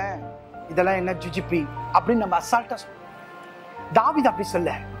வெண்ணிட்டேன், இதெல்லாம் என்ன ஜுஜிப்பி அப்படின்னு நம்ம அசால்ட்டா சொல்லுவோம். தாவீது அப்படி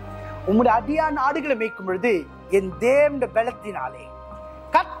சொல்ல, உம்முடைய அடியான் ஆடுகளை மேய்க்கும் பொழுது என் தேவனுடைய பலத்தினாலே,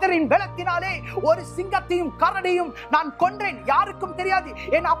 கர்த்தரின் பலத்தினாலே ஒரு சிங்கத்தையும் கரடியும் நான் கொன்றேன். யாருக்கும் தெரியாது,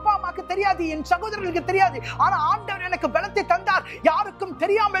 என் அப்பா அம்மாக்கு தெரியாது, என் சகோதரர்களுக்கு தெரியாது, ஆனா ஆண்டவர் எனக்கு பலத்தை தந்தார். யாருக்கும்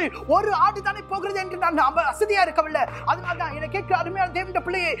தெரியாமல் ஒரு ஆடு தானே போகிறது என்று நான் அசதியா இருக்கவில்லை. அதனால்தான் எனக்கு கேட்கிற அருமையான தேவனுடைய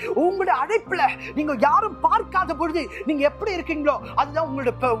பிள்ளையே, உங்களுடைய அழைப்புல நீங்க யாரும் பார்க்காத பொழுது நீங்க எப்படி இருக்கீங்களோ அதுதான்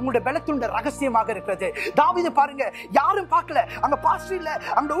உங்களுடைய பலத்தினுடைய ரகசியமாக இருக்கிறது. தாவீது பாருங்க, யாரும் பார்க்கல, அங்க பாஸ்டர் இல்ல,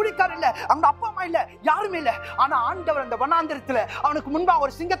 அங்க ஊழியக்காரர் இல்ல, அங்க அப்பா அம்மா இல்ல, யாருமே இல்ல, ஆனா ஆண்டவர் அந்த வனாந்திரத்துல அவனுக்கு முன்பா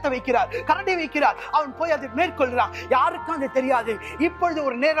ஒரு சிங்கத்தை வைக்கிறார், கரடி வைக்கிறார், அவன் போய் அதை மேற்கொள்கிறான். யாருக்கும் அது தெரியாது. இப்பொழுது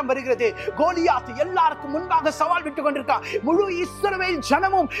ஒரு நேரம் வருகிறது, கோலியாத் எல்லாருக்கும் முன்பாக சவால் விட்டுக் கொண்டிருக்கான். முழு இஸ்ரவேல்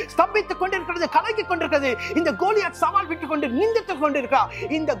ஜனமும் ஸ்தம்பித்துக் கொண்டிருக்கிறது, கலங்கிக் கொண்டிருக்கிறது. இந்த கோலியாத் சவால் விட்டுக் கொண்டு நிந்தித்துக் கொண்டிருக்கான்.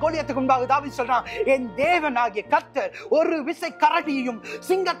 இந்த கோலியாத்துக்கு முன்பாக தாவீது சொல்றான், என் தேவனாகிய கர்த்தர் ஒரு விசை கரடியையும்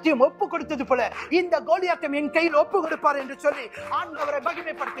சிங்கத்தையும் ஒப்பு கொடுத்தது போல இந்த கோலியாத்தையும் என் கையில் ஒப்பு கொடுப்பார் என்று சொல்லி ஆண்டவரை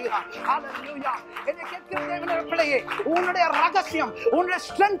மகிமைப்படுத்துகிறான். ஹல்லேலூயா. என்னை கேட்கிற தேவனுடைய பிள்ளையே, உன்னுடைய ரகசியம், உன்னுடைய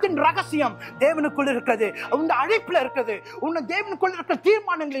ஸ்ட்ரெங்த்தின் ரகசியம் தேவனுக்குள் இருக்கிறது, உன் அழைப்புல இருக்கிறது. உன்னை தேவனுக்குள் இருக்கிற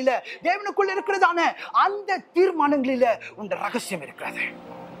தீர்மானங்களில, தேவனுக்குள் இருக்கிறதான அந்த தீர்மானங்களில உன் ரகசியம் இருக்கிறது.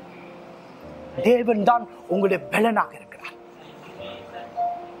 தேவன் தான் உங்களுடைய பலனாக இருக்கிறார்.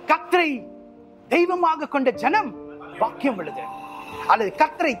 கர்த்தரை தெய்வமாக கொண்ட ஜனம் பாக்கியம் உள்ளது, அல்லது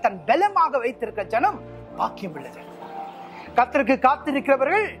கர்த்தரை தன் பலமாக வைத்திருக்கிற ஜனம் பாக்கியம் உள்ளது. கர்த்தருக்கு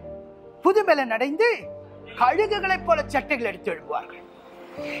காத்திருக்கிறவர்கள் புது பலன் அடைந்து கழுகுகளைப் போல சட்டைகள் எடுத்து எழுப்புவார்கள்.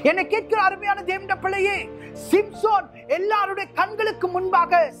 என்னை கேட்கிற அருமையான தேவனுடைய பிள்ளையே, சிம்சோன் எல்லாருடைய கண்களுக்கு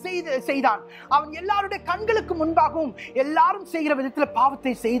முன்பாக செய்தான். அவன் எல்லாருடைய கண்களுக்கு முன்பாகவும் எல்லாரும் செய்கிற விதத்துல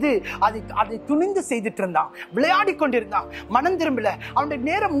பாவத்தை செய்து அதை துணிந்து செய்துட்டு இருந்தான், விளையாடி கொண்டிருந்தான். மனம் திரும்பல. அவனுடைய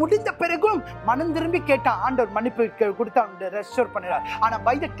நேரம் முடிந்த பிறகும் மனம் திரும்பி கேட்டான். ஆண்டவர் மன்னிப்பு கொடுத்து அவனுடைய ரெஸ்டோர் பண்ணினார். ஆனா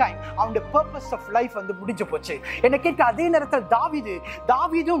பை த டைம் அவனுடைய பர்பஸ் ஆஃப் லைஃப் வந்து முடிஞ்சு போச்சு. என்ன கேட்ட அதே நேரத்தில்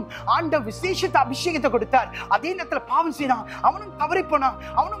தாவீதும் ஆண்டவர் விசேஷத்தை அபிஷேகத்தை கொடுத்தார். அதே நேரத்தில் பாவம் செய்தான். அவனும் தவறி போனான்.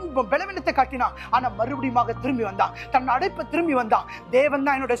 அவனும் பலவீனத்தை காட்டினான். ஆனா மறுபடியும் திரும்பி வந்தான். தன் அடைப்பை திரும்பி வந்தான். தேவன்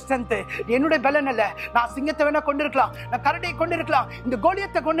தான் என்னோட ஸ்ட்ரென்த், என்னுடைய பலன் அல்ல. நான் சிங்கத்தை வேணா கொண்டிருக்கலாம், நான் கரடியை கொண்டிருக்கலாம், இந்த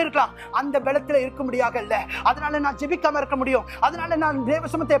கோலியத்தை கொண்டிருக்கலாம், அந்த பலத்துல இருக்க முடியாது இல்ல. அதனால நான் ஜெபிக்காம இருக்க முடியும், அதனால நான் தேவ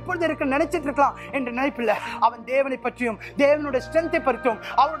சமூகத்தை எப்பொழுது இருக்க நினைச்சிட்டு இருக்கலாம் என்ற நினைப்பில்ல. அவன் தேவனை பற்றியும் தேவனுடைய ஸ்ட்ரென்த்தை பற்றியும்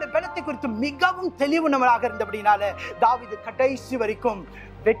அவருடைய பலத்தை குறித்தும் மிகவும் தெளிவுள்ளவனாக இருந்தபடினால தாவீது கடைசி வரைக்கும்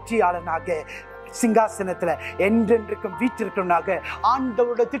வெற்றியாளனாக சிங்காசனத்துல என்றென்றைக்கும் வீற்றிருக்கிறவனாக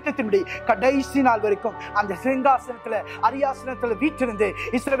ஆண்டவருடைய திட்டத்தின்படி கடைசி நாள் வரைக்கும் அந்த சிங்காசனத்துல அரியாசனத்துல வீற்றிருந்து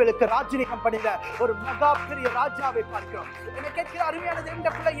இஸ்ரவேலுக்கு ராஜ்யம் பண்ணின ஒரு மகா பெரிய ராஜாவை பார்க்கிறோம். என்னை கேட்கிற அருமையான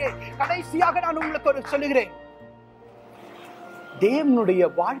தேவனுடைய பிள்ளையே, கடைசியாக நான் உங்களுக்கு ஒரு சொல்லுகிறேன். தேவனுடைய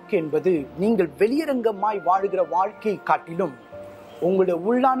வாழ்க்கை என்பது நீங்கள் வெளியரங்கமாய் வாழுகிற வாழ்க்கையை காட்டிலும் உங்களுடைய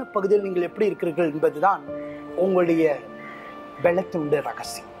உள்ளான பகுதியில் நீங்கள் எப்படி இருக்கிறீர்கள் என்பதுதான் உங்களுடைய பலத்தினுடைய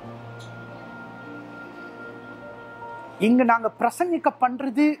ரகசியம். இங்க நாங்க பிரசங்கிக்க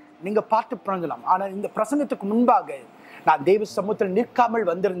பண்றது நீங்க பார்த்து பண்ணலாம். ஆனா இந்த பிரசங்கத்துக்கு முன்பாக நான் தேவ சமூகத்தில் நிற்காமல்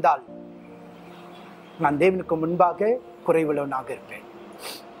வந்திருந்தால் நான் தேவனுக்கு முன்பாக குறைவுள்ளவனாக இருப்பேன்.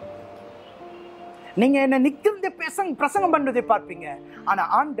 நீங்க என்ன நிற்கிறது பிரசங்கம் பண்றதை பார்ப்பீங்க. ஆனா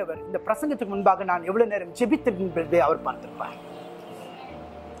ஆண்டவர் இந்த பிரசங்கத்துக்கு முன்பாக நான் எவ்வளவு நேரம் ஜெபித்ததை அவர் பார்த்திருப்பார்.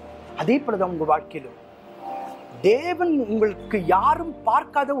 அதே போலதான் உங்க வாழ்க்கையிலும் தேவன் உங்களுக்கு யாரும்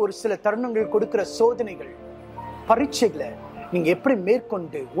பார்க்காத ஒரு சில தருணங்கள் கொடுக்கிற சோதனைகள், பரீட்சைகளை நீங்க எப்படி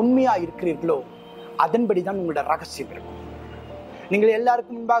மேற்கொண்டு உண்மையா இருக்கிறீர்களோ அதன்படிதான் உங்களோட ரகசியம் இருக்கும். நீங்கள்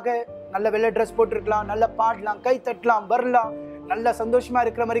எல்லாருக்கும் முன்பாக நல்ல வெள்ளை ட்ரெஸ் போட்டிருக்கலாம், நல்லா பாடலாம், கை தட்டலாம், வரலாம், நல்ல சந்தோஷமா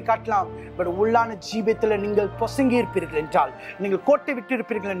இருக்கிற மாதிரி காட்டலாம். பட் உள்ளான ஜீவியத்துல நீங்கள் பொசங்கி இருப்பீர்கள் என்றால், நீங்கள் கோட்டை விட்டு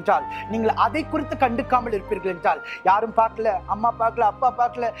இருப்பீர்கள் என்றால், நீங்கள் அதை குறித்து கண்டுக்காமல் இருப்பீர்கள் என்றால், யாரும் பார்க்கல, அம்மா பார்க்கல, அப்பா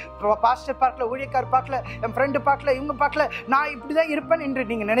பார்க்கல, பாஸ்டர் பார்க்கல, ஊழியக்கார் பார்க்கல, என் ஃப்ரெண்டு பார்க்கல, இவங்க பார்க்கல, நான் இப்படிதான் இருப்பேன் என்று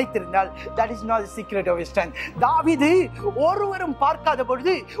நீங்க நினைத்திருந்தால் that is not the secret of his strength. தாவீது ஒருவரும் பார்க்காத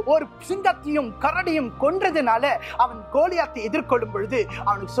பொழுது ஒரு சிங்கத்தையும் கரடியும் கொன்றதுனால அவன் கோலியாத்தை எதிர்கொள்ளும் பொழுது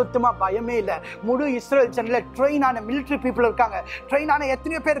அவனுக்கு சுத்தமா பயமே இல்லை. முழு இஸ்ரேல் ஜனல ட்ரெயினான மிலிட்டரி பீப்புள் இருக்காங்க, ட்ரெயினான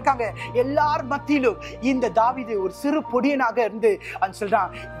எத்தனையோ பேர் இருக்காங்க. எல்லார் மத்தியிலும் இந்த தாவீது ஒரு சிறு பொடியனாக இருந்து அவன்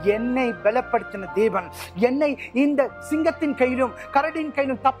சொல்றான், என்னை பலப்படுத்தின தேவன், என்னை இந்த சிங்கத்தின் கையிலும் கரடியின்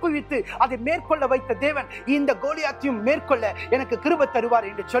கையிலும் தப்புவித்து அதை மேற்கொள்ள வைத்த தேவன் இந்த கோலியாத்தையும் மேற்கொள்ள எனக்கு கிருபை தருவார்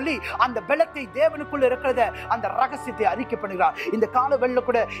என்று சொல்லி அந்த பலத்தை தேவனுக்குள்ள இருக்கிறத அந்த ரகசியத்தை அறிக்கை பண்ணுகிறார். இந்த கால வெள்ள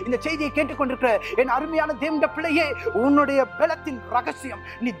கூட இந்த செய்தியை கேட்டுக்கொண்டிருக்கிற என் அருமையான தேவனுடைய பிள்ளையே, உன்னுடைய பலத்தின் ரகசியம்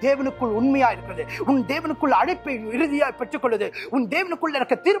நீ தேவனுக்குள் உண்மையா இருக்கிறது, உன் தேவனுக்குள் அழைப்பை இறுதியாய் பெற்றுக்கொள்வது, உன் தேவனுக்குள்ள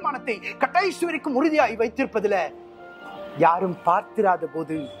இருக்க தீர்மானத்தை கடைசி வரைக்கும் உறுதியாய் வைத்திருப்பதில் யாரும் பார்த்திராத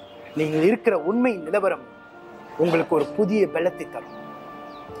போது நீங்கள் இருக்கிற உண்மை நிலவரம் உங்களுக்கு ஒரு புதிய பலத்தை தரும்.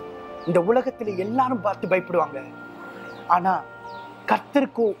 இந்த உலகத்தில் எல்லாரும் பார்த்து பயப்படுவாங்க. ஆனா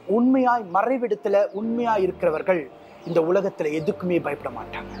கர்த்தருக்கு உண்மையாய் மறைவிடத்துல உண்மையாய் இருக்கிறவர்கள் இந்த உலகத்துல எதுக்குமே பயப்பட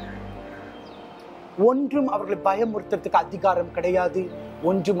மாட்டாங்க. ஒன்றும் அவர்களை பயமுறுத்துறதுக்கு அதிகாரம் கிடையாது,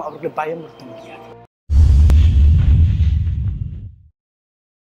 ஒன்றும் அவர்களை பயமுறுத்த முடியாது.